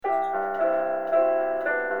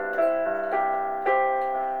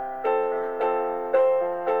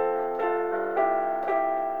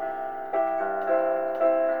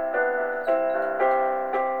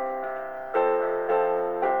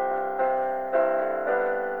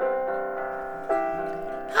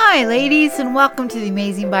Hi, ladies, and welcome to the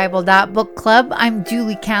Amazing Bible Book Club. I'm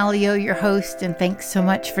Julie Callio, your host, and thanks so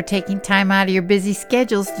much for taking time out of your busy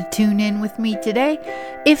schedules to tune in with me today.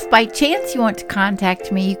 If by chance you want to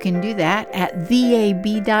contact me, you can do that at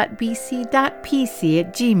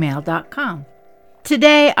theab.bc.pc@gmail.com.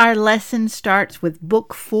 Today, our lesson starts with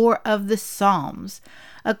Book 4 of the Psalms.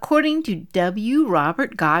 According to W.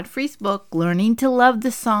 Robert Godfrey's book, Learning to Love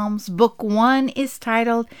the Psalms, Book 1 is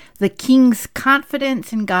titled The King's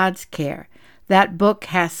Confidence in God's Care. That book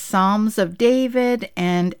has Psalms of David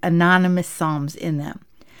and anonymous psalms in them.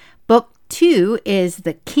 Book 2 is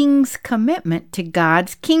The King's Commitment to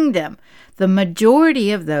God's Kingdom. The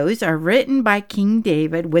majority of those are written by King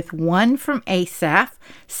David, with 1 from Asaph,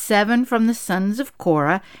 7 from the sons of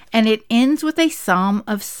Korah, and it ends with a Psalm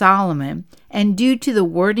of Solomon. And due to the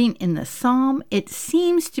wording in the psalm, it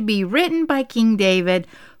seems to be written by King David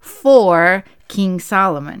for King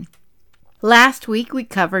Solomon. Last week we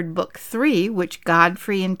covered Book 3, which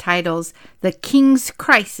Godfrey entitles The King's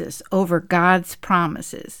Crisis Over God's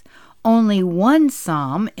Promises. Only 1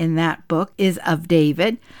 psalm in that book is of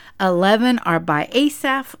David, 11 are by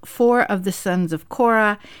Asaph, 4 of the sons of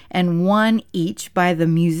Korah, and 1 each by the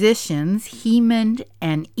musicians Heman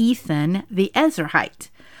and Ethan the Ezrahite.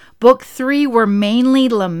 Book 3 were mainly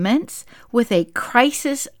laments with a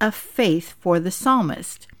crisis of faith for the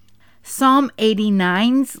psalmist. Psalm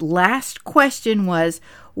 89's last question was,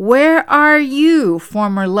 "Where are you,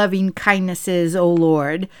 former loving kindnesses, O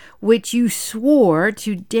Lord, which you swore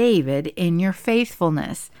to David in your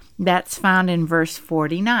faithfulness?" That's found in verse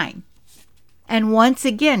 49. And once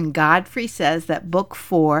again, Godfrey says that Book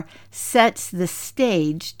 4 sets the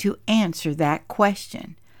stage to answer that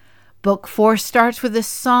question. Book 4 starts with a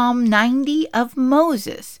Psalm 90 of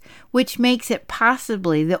Moses, which makes it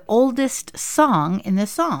possibly the oldest song in the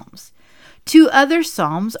Psalms. 2 other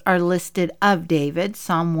psalms are listed of David,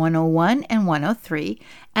 Psalm 101 and 103,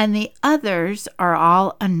 and the others are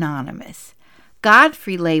all anonymous.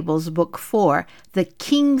 Godfrey labels Book 4 the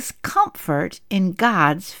King's Comfort in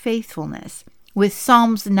God's Faithfulness, with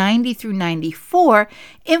Psalms 90 through 94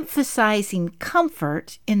 emphasizing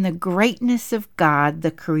comfort in the greatness of God, the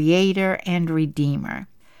Creator and Redeemer.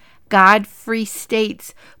 Godfrey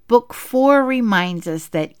states, Book 4 reminds us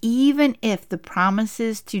that even if the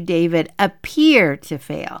promises to David appear to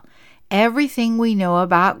fail, everything we know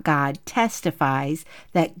about God testifies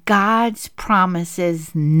that God's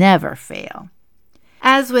promises never fail.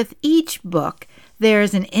 As with each book, there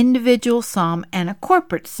is an individual psalm and a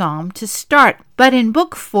corporate psalm to start, but in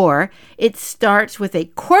Book 4, it starts with a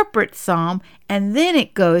corporate psalm and then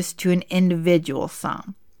it goes to an individual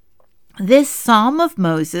psalm. This Psalm of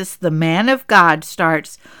Moses, the man of God,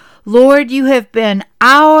 starts, "Lord, you have been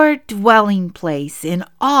our dwelling place in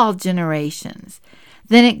all generations."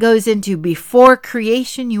 Then it goes into, "Before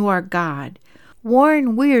creation, you are God."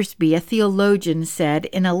 Warren Wiersbe, a theologian, said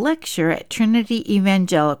in a lecture at Trinity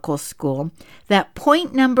Evangelical School that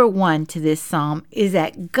point number 1 to this psalm is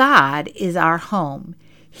that God is our home.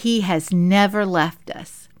 He has never left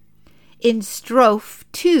us. In strophe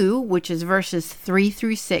 2, which is verses 3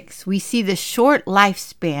 through 6, we see the short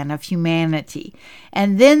lifespan of humanity,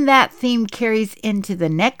 and then that theme carries into the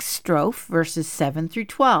next strophe, verses 7 through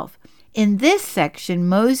 12. In this section,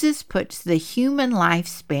 Moses puts the human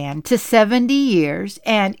lifespan to 70 years,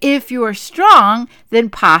 and if you are strong, then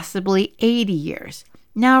possibly 80 years.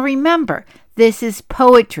 Now remember, this is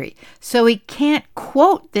poetry, so we can't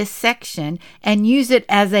quote this section and use it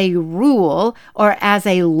as a rule or as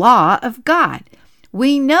a law of God.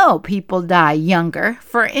 We know people die younger.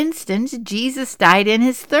 For instance, Jesus died in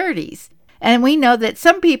his 30s, and we know that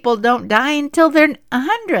some people don't die until they're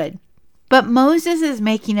 100. But Moses is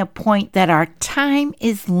making a point that our time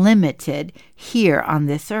is limited here on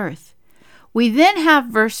this earth. We then have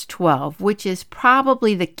verse 12, which is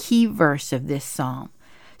probably the key verse of this psalm.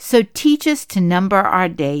 "So teach us to number our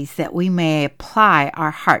days that we may apply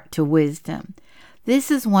our heart to wisdom." This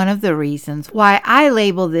is one of the reasons why I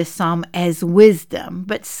label this psalm as wisdom,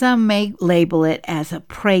 but some may label it as a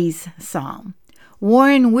praise psalm.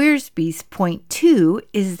 Warren Wiersbe's point 2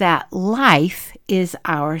 is that life is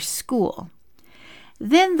our school.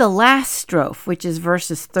 Then the last strophe, which is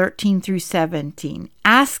verses 13 through 17,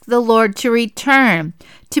 "Ask the Lord to return,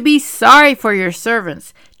 to be sorry for your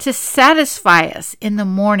servants, to satisfy us in the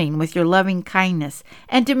morning with your loving kindness,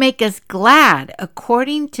 and to make us glad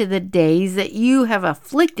according to the days that you have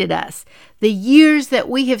afflicted us, the years that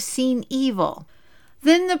we have seen evil."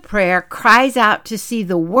 Then the prayer cries out to see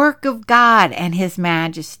the work of God and His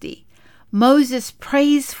majesty. Moses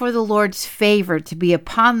prays for the Lord's favor to be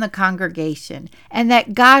upon the congregation, and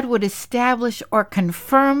that God would establish or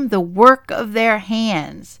confirm the work of their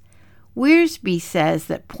hands. Wiersbe says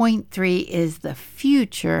that point 3 is the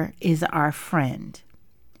future is our friend.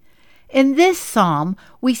 In this psalm,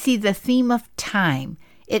 we see the theme of time.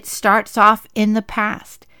 It starts off in the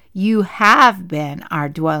past. You have been our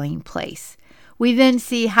dwelling place. We then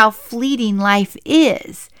see how fleeting life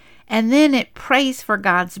is. And then it prays for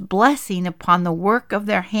God's blessing upon the work of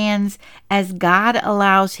their hands as God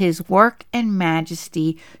allows his work and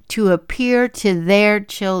majesty to appear to their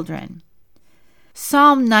children.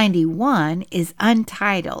 Psalm 91 is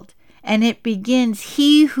untitled, and it begins,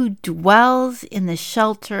 "He who dwells in the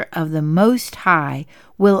shelter of the Most High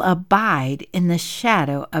will abide in the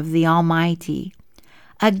shadow of the Almighty."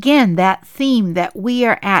 Again, that theme that we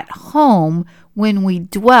are at home when we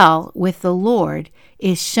dwell with the Lord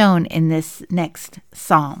is shown in this next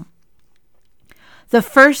psalm. The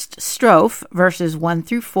first strophe, verses 1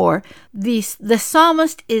 through 4, the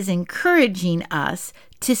psalmist is encouraging us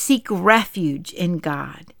to seek refuge in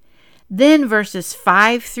God. Then verses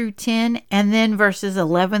 5 through 10 and then verses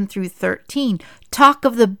 11 through 13 talk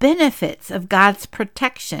of the benefits of God's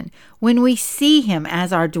protection when we see him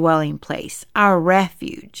as our dwelling place, our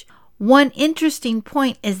refuge. One interesting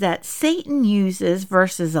point is that Satan uses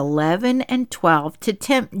verses 11 and 12 to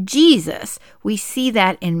tempt Jesus. We see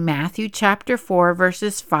that in Matthew chapter 4,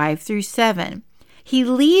 verses 5 through 7. He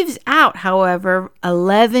leaves out, however,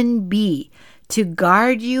 11b, to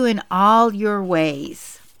guard you in all your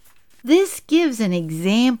ways. This gives an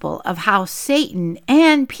example of how Satan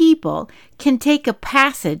and people can take a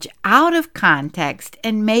passage out of context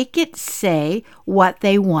and make it say what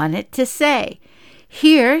they want it to say.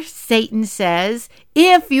 Here, Satan says,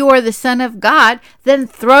 if you are the Son of God, then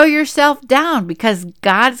throw yourself down because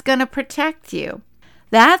God's going to protect you.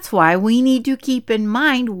 That's why we need to keep in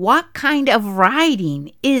mind what kind of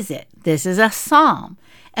writing is it. This is a psalm.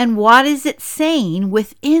 And what is it saying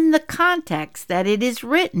within the context that it is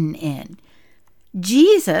written in?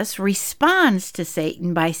 Jesus responds to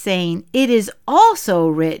Satan by saying, "It is also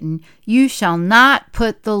written, you shall not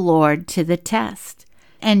put the Lord to the test."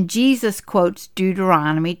 And Jesus quotes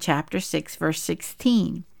Deuteronomy chapter 6, verse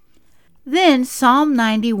 16. Then Psalm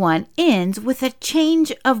 91 ends with a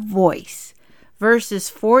change of voice. Verses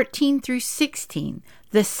 14 through 16,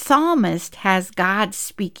 the psalmist has God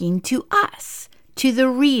speaking to us, to the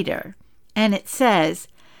reader. And it says,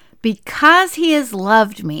 "Because he has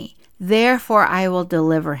loved me, therefore I will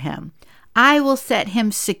deliver him. I will set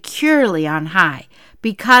him securely on high,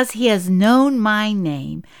 because he has known my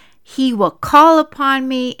name. He will call upon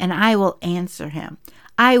me, and I will answer him.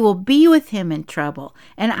 I will be with him in trouble,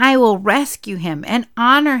 and I will rescue him and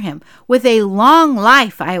honor him. With a long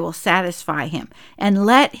life I will satisfy him, and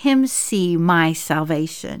let him see my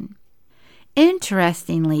salvation."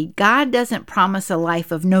 Interestingly, God doesn't promise a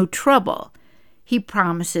life of no trouble. He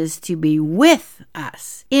promises to be with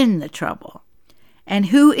us in the trouble. And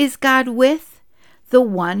who is God with? The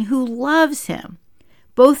one who loves him.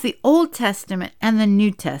 Both the Old Testament and the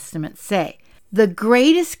New Testament say, the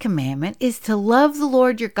greatest commandment is to love the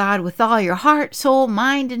Lord your God with all your heart, soul,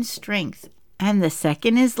 mind, and strength. And the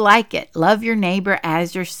second is like it, love your neighbor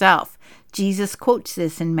as yourself. Jesus quotes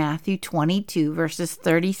this in Matthew 22, verses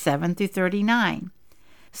 37 through 39.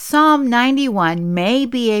 Psalm 91 may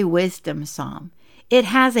be a wisdom psalm. It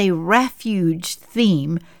has a refuge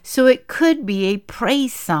theme, so it could be a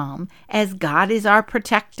praise psalm, as God is our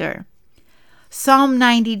protector. Psalm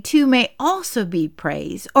 92 may also be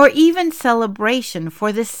praise or even celebration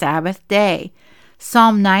for the Sabbath day.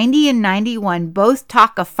 Psalm 90 and 91 both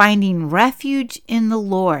talk of finding refuge in the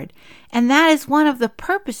Lord, and that is one of the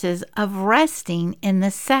purposes of resting in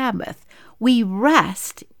the Sabbath. We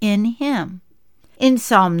rest in Him. In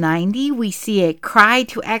Psalm 90, we see a cry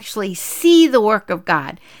to actually see the work of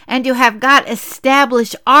God and to have God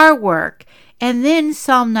establish our work. And then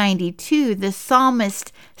Psalm 92, the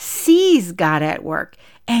psalmist sees God at work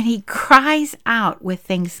and he cries out with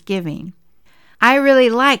thanksgiving. I really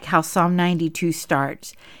like how Psalm 92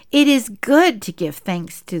 starts. It is good to give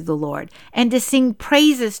thanks to the Lord and to sing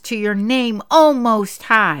praises to your name, O Most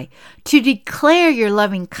High, to declare your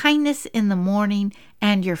loving kindness in the morning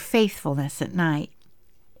and your faithfulness at night.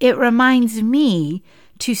 It reminds me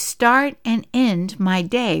to start and end my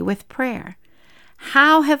day with prayer.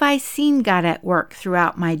 How have I seen God at work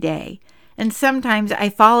throughout my day? And sometimes I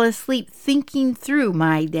fall asleep thinking through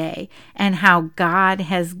my day and how God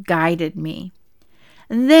has guided me.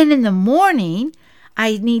 And then in the morning,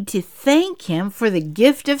 I need to thank Him for the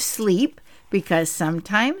gift of sleep, because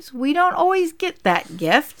sometimes we don't always get that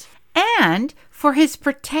gift. and for his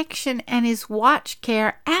protection and his watch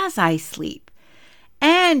care as I sleep,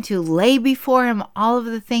 and to lay before him all of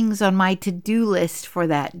the things on my to-do list for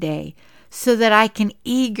that day, so that I can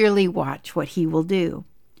eagerly watch what he will do.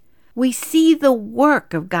 We see the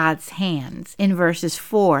work of God's hands in verses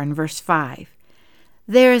 4 and verse 5.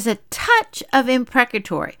 There is a touch of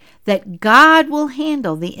imprecatory that God will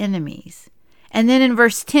handle the enemies. And then in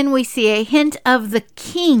verse 10 we see a hint of the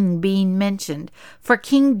king being mentioned, for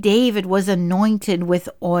King David was anointed with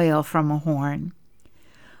oil from a horn.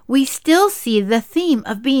 We still see the theme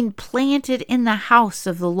of being planted in the house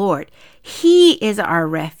of the Lord. He is our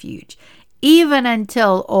refuge, even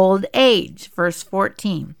until old age. Verse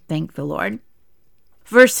 14, thank the Lord.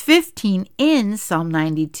 Verse 15 ends Psalm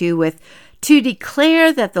 92 with, to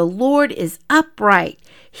declare that the Lord is upright.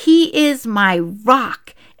 He is my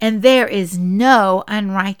rock, and there is no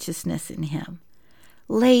unrighteousness in him.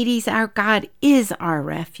 Ladies, our God is our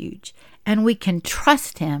refuge, and we can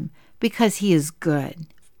trust him because he is good.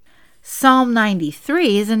 Psalm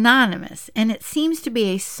 93 is anonymous, and it seems to be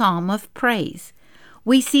a psalm of praise.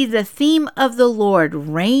 We see the theme of the Lord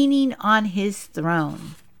reigning on his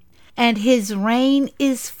throne, and his reign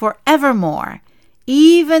is forevermore,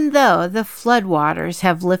 even though the floodwaters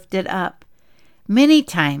have lifted up. Many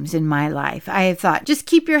times in my life, I have thought, just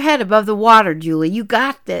keep your head above the water, Julie. You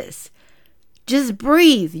got this. Just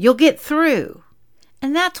breathe. You'll get through.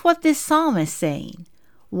 And that's what this psalm is saying.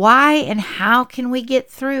 Why and how can we get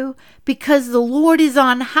through? Because the Lord is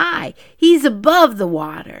on high. He's above the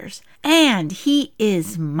waters, and he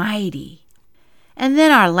is mighty. And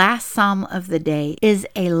then our last psalm of the day is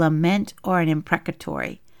a lament or an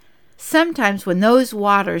imprecatory. Sometimes when those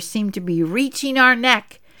waters seem to be reaching our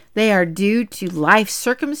neck, they are due to life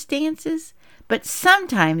circumstances, but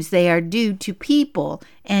sometimes they are due to people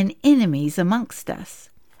and enemies amongst us.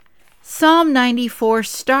 Psalm 94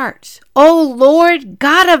 starts, O Lord,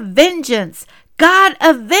 God of vengeance,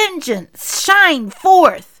 shine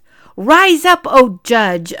forth. Rise up, O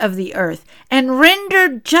Judge of the earth, and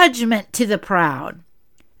render judgment to the proud.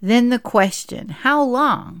 Then the question, how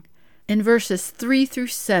long? In verses 3 through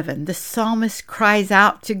 7, the psalmist cries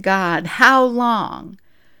out to God, how long?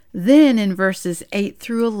 Then in verses 8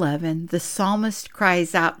 through 11, the psalmist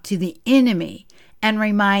cries out to the enemy and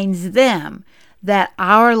reminds them that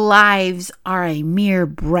our lives are a mere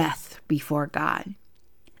breath before God.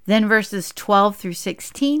 Then verses 12 through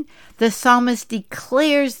 16, the psalmist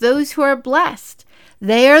declares those who are blessed.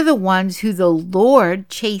 They are the ones who the Lord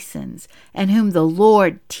chastens and whom the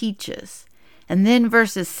Lord teaches. And then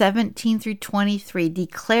verses 17 through 23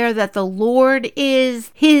 declare that the Lord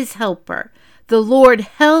is his helper. The Lord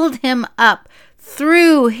held him up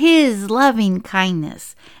through his loving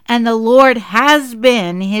kindness, and the Lord has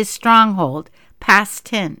been his stronghold, past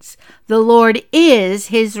tense. The Lord is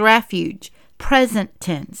his refuge, present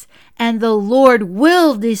tense, and the Lord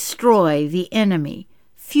will destroy the enemy,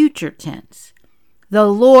 future tense. The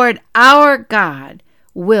Lord our God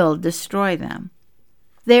will destroy them.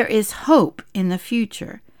 There is hope in the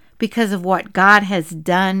future because of what God has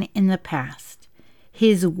done in the past,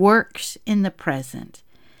 his works in the present,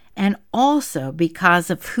 and also because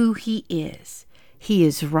of who he is. He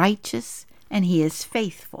is righteous and he is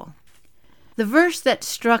faithful. The verse that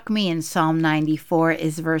struck me in Psalm 94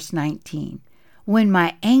 is verse 19. When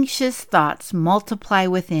my anxious thoughts multiply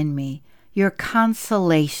within me, your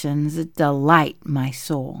consolations delight my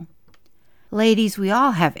soul. Ladies, we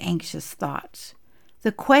all have anxious thoughts.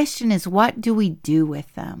 The question is, what do we do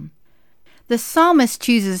with them? The psalmist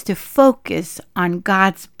chooses to focus on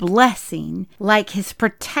God's blessing, like his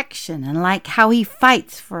protection, and like how he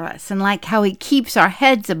fights for us, and like how he keeps our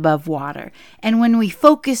heads above water. And when we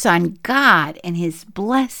focus on God and his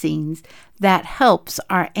blessings, that helps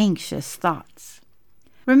our anxious thoughts.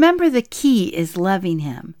 Remember, the key is loving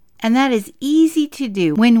him, and that is easy to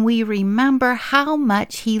do when we remember how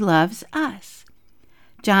much he loves us.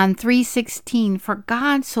 John 3:16, for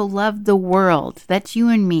God so loved the world, that's you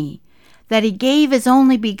and me, that he gave his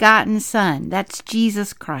only begotten Son, that's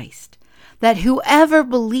Jesus Christ, that whoever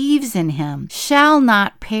believes in him shall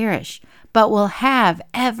not perish, but will have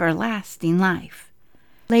everlasting life.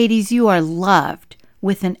 Ladies, you are loved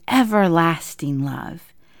with an everlasting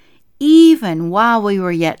love. Even while we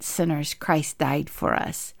were yet sinners, Christ died for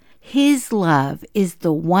us. His love is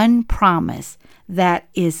the one promise that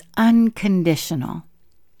is unconditional.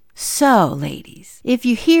 So, ladies, if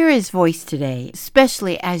you hear his voice today,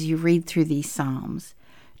 especially as you read through these Psalms,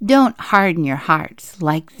 don't harden your hearts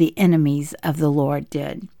like the enemies of the Lord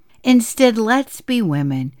did. Instead, let's be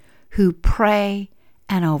women who pray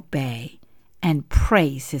and obey and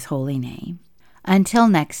praise his holy name. Until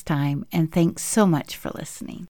next time, and thanks so much for listening.